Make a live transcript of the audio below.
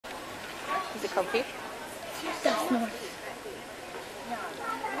Is it comfy? That's nice.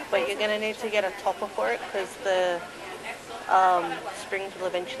 But you're gonna need to get a topper for it because the springs will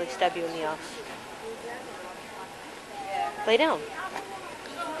eventually stab you in the ass. Lay down.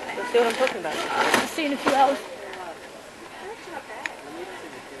 You'll see what I'm talking about. I'll see you in a few hours.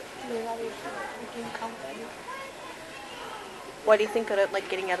 Why do you think I don't like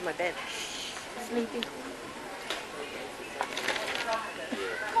getting out of my bed? Sleeping.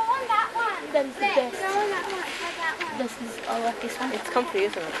 That is the best. This is, I like this one. It's comfy,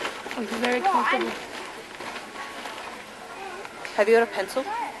 isn't it? It's very comfortable. Have you got a pencil?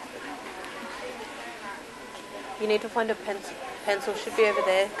 You need to find a pencil. Pencil should be over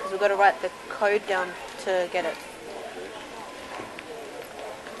there because we've got to write the code down to get it.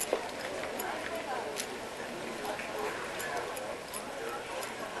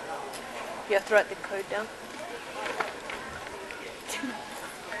 You have to write the code down.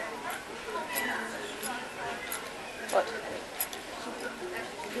 What?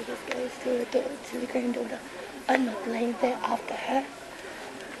 She just goes to the granddaughter. I'm not laying there after her.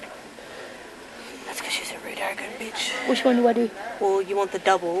 That's because she's a rude, arrogant bitch. Which one do I do? Well, you want the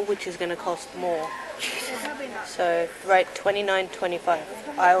double, which is going to cost more. So, write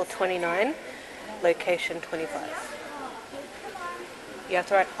 2925. Aisle 29, location 25. You have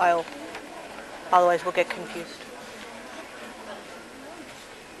to write aisle. Otherwise, we'll get confused.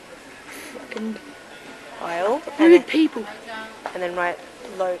 Fucking Aisle. rude people. And then write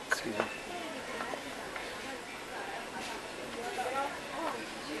loc.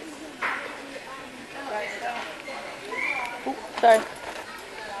 Oh, sorry.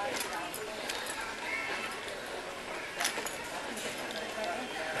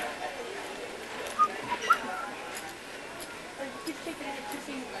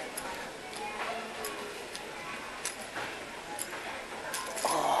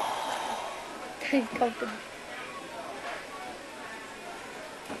 He's comfortable.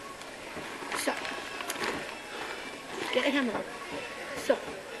 So, get a hammer. So,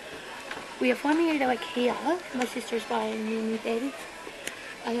 we are finally at Ikea. My sister's buying a new bed.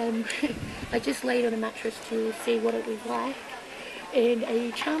 I just laid on a mattress to see what it was like. And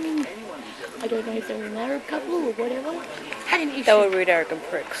a charming, I don't know if they're an Arab couple or whatever, had an issue. They were rude, arrogant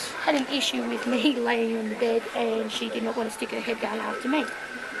pricks. Had an issue with me laying on the bed, and she did not want to stick her head down after me.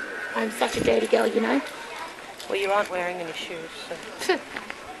 I'm such a dirty girl, you know. Well, you aren't wearing any shoes, so...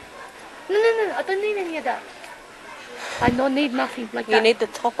 No, I don't need any of that. I don't need nothing like that. You need the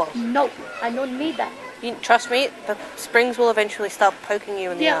topper. No, I don't need that. You, trust me, the springs will eventually start poking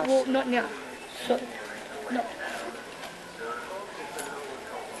you in the ass. Yeah, well, not now. So, no.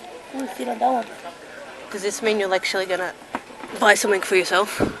 We'll sit on that one. Does this mean you're actually gonna buy something for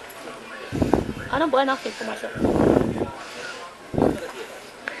yourself? I don't buy nothing for myself.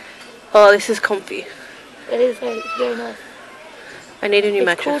 Oh, this is comfy. It is, it's very nice. I need a new It's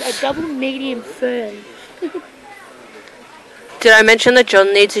mattress. called a double medium firm. Did I mention that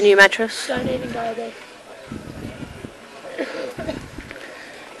John needs a new mattress? Don't even go there.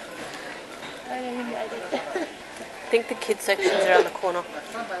 Don't even go there. I think the kids section's around the corner.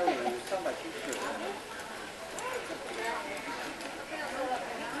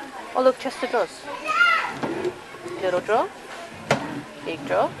 Oh look, chest of drawers. Little drawer. Big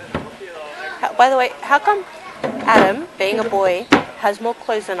drawer. By the way, how come Adam, being a boy, has more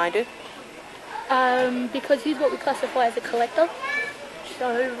clothes than I do? Because he's what we classify as a collector.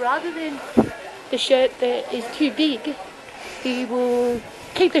 So rather than the shirt that is too big, he will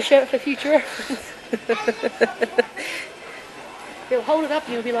keep the shirt for future reference. He'll hold it up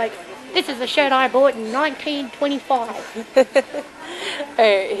and he'll be like, "This is the shirt I bought in 1925.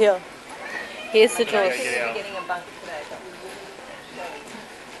 Alright, here. Here's the drawers.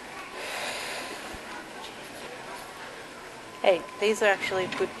 Hey, these are actually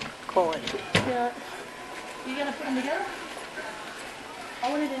good quality. Yeah. You gonna put them together? I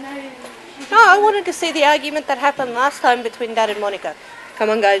wanted to know. No, I wanted to see the argument that happened last time between Dad and Monica.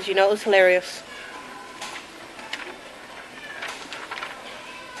 Come on, guys, you know it was hilarious.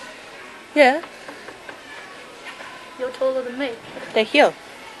 Yeah, You're taller than me. they're here.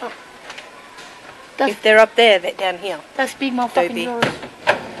 Oh. That's, If they're up there, they're down here. that's big motherfucking Dopey. drawers.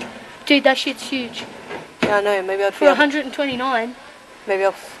 Dude, that shit's huge. Yeah, I know. Maybe I'd For 129, maybe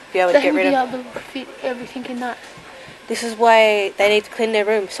I'll be able to they get will rid be of. able to fit everything in that. This is why they need to clean their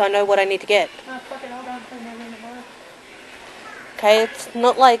room, so I know what I need to get. Oh, fuck it, I'll go and clean that room tomorrow. Okay, it's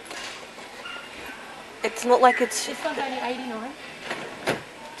not like it's. This one's only 89.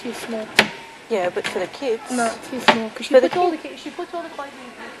 Too small. Yeah, but for the kids. No, too small. Because she puts all the kids' clothes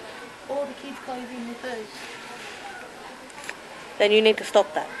in. All the kids' clothes in with hers. Then you need to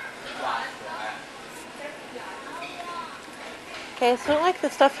stop that. Okay, it's not like the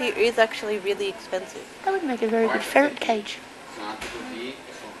stuff here is actually really expensive. That would make a very good ferret cage.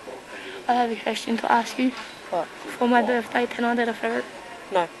 I have a question to ask you. What? For my birthday, can I get a ferret?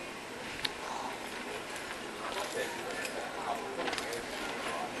 No.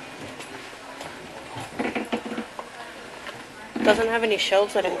 Doesn't have any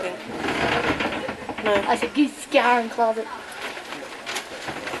shelves, I don't think. No. I said, good scouring closet.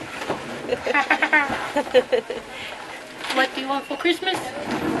 What do you want for Christmas?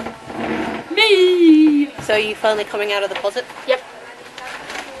 Me! So are you finally coming out of the closet? Yep.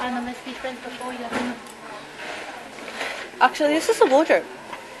 And let's be friends before you go. Actually, this is a wardrobe.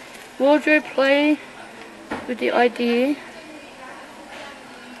 Wardrobe play with the idea.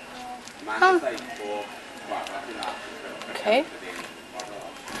 Huh? Okay.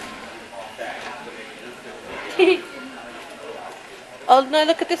 Oh no,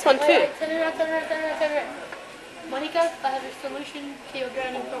 look at this one too. Wait, turn around, turn around, turn around, turn around. Monica, I have a solution to your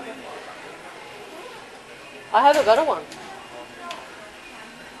drowning problem. I have a better one.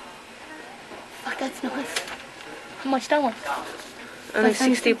 Fuck, that's nice. How much that one? Only That's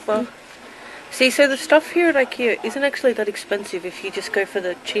 60 bucks. See, so the stuff here at Ikea isn't actually that expensive if you just go for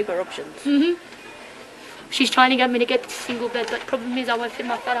the cheaper options. Mm-hmm. She's trying to get me to get the single bed, but the problem is I won't fit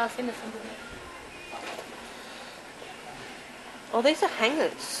my fat ass in the single bed. Oh, these are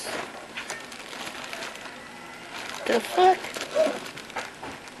hangers. The fuck?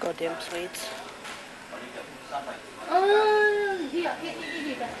 Goddamn Swedes. Oh, here.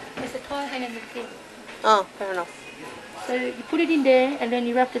 There's a tie hanger that's here. Oh, fair enough. So you put it in there and then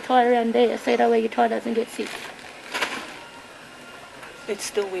you wrap the tie around there so that way your tie doesn't get sick. It's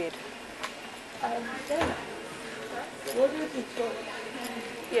still weird. I understand. What is it for?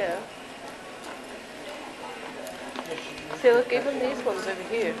 Yeah. See, look, even these ones over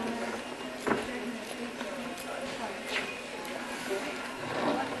here.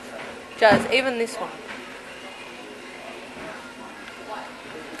 Jazz, even this one.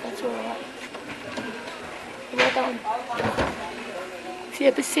 That's alright. Well done.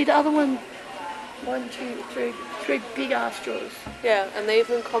 Yeah, but see the other one? 1, 2, 3 big ass drawers. Yeah, and they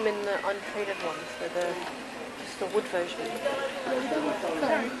even come in the untreated ones, so they're just the wood version.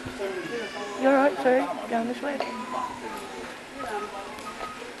 You're right, sorry. Down this way.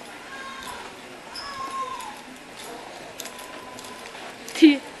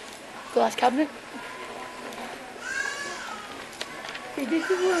 Glass cabinet. See, this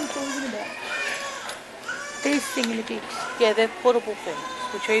is what I'm talking about. These thingamajigs. Yeah, they're portable things,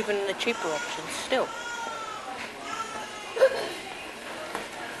 which are even the cheaper options still.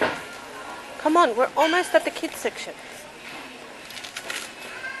 Come on, we're almost at the kids section.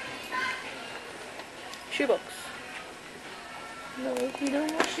 Shoebox. No, we don't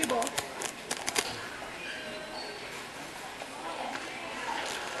want shoebox.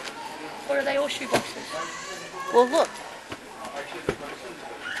 Or are they all shoeboxes? Well, look.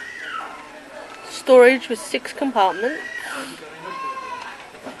 Storage with 6 compartments.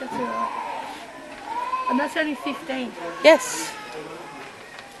 That's alright. And that's only 15. Yes.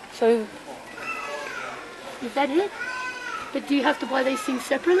 So, Is that it? But do you have to buy these things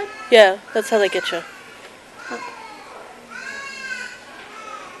separately? yeah, that's how they get you.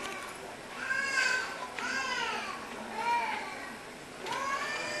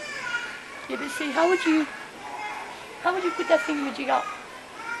 Yeah, but see, how would you put that thingamajig up?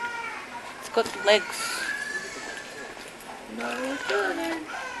 It's got legs. No, it doesn't.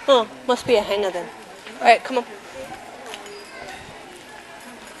 Oh, must be a hanger then. Alright, come on.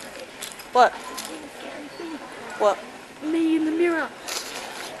 What? What? Me in the mirror.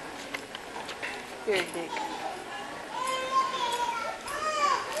 You're a dick.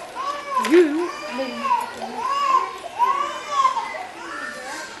 You,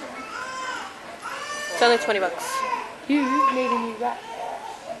 It's only 20 bucks. you need a new wrap.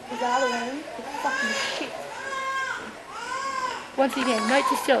 Because the other one is fucking shit. Once again, note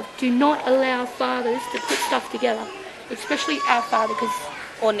to self, do not allow fathers to put stuff together. Especially our father,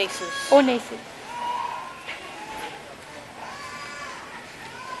 Or nieces. or nieces.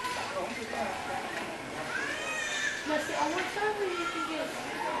 Now see, I want something you can get.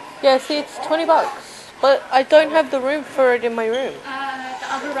 Yeah, see, it's 20 bucks. But I don't have the room for it in my room.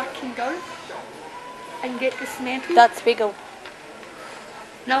 The other rack can go and get dismantled. That's bigger.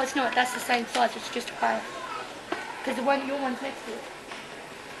 No, it's not. That's the same size. It's just higher. Because your one's next to it.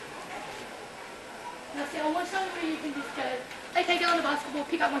 Now see, I want something where you can just go, okay, go on the basketball,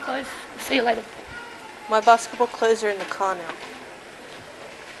 pick up my clothes, see you later. My basketball clothes are in the car now.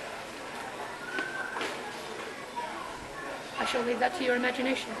 I shall leave that to your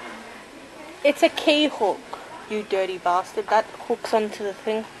imagination. It's a key hook. You dirty bastard. That hooks onto the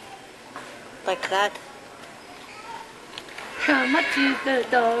thing. Like that. How much is the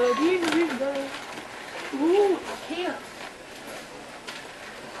dog? Ooh, here.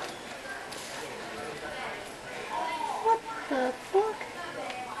 What the fuck?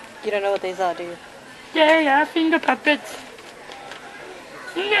 You don't know what these are, do you? Yeah, finger puppets.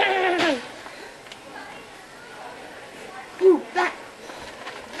 Yeah. Ooh, that.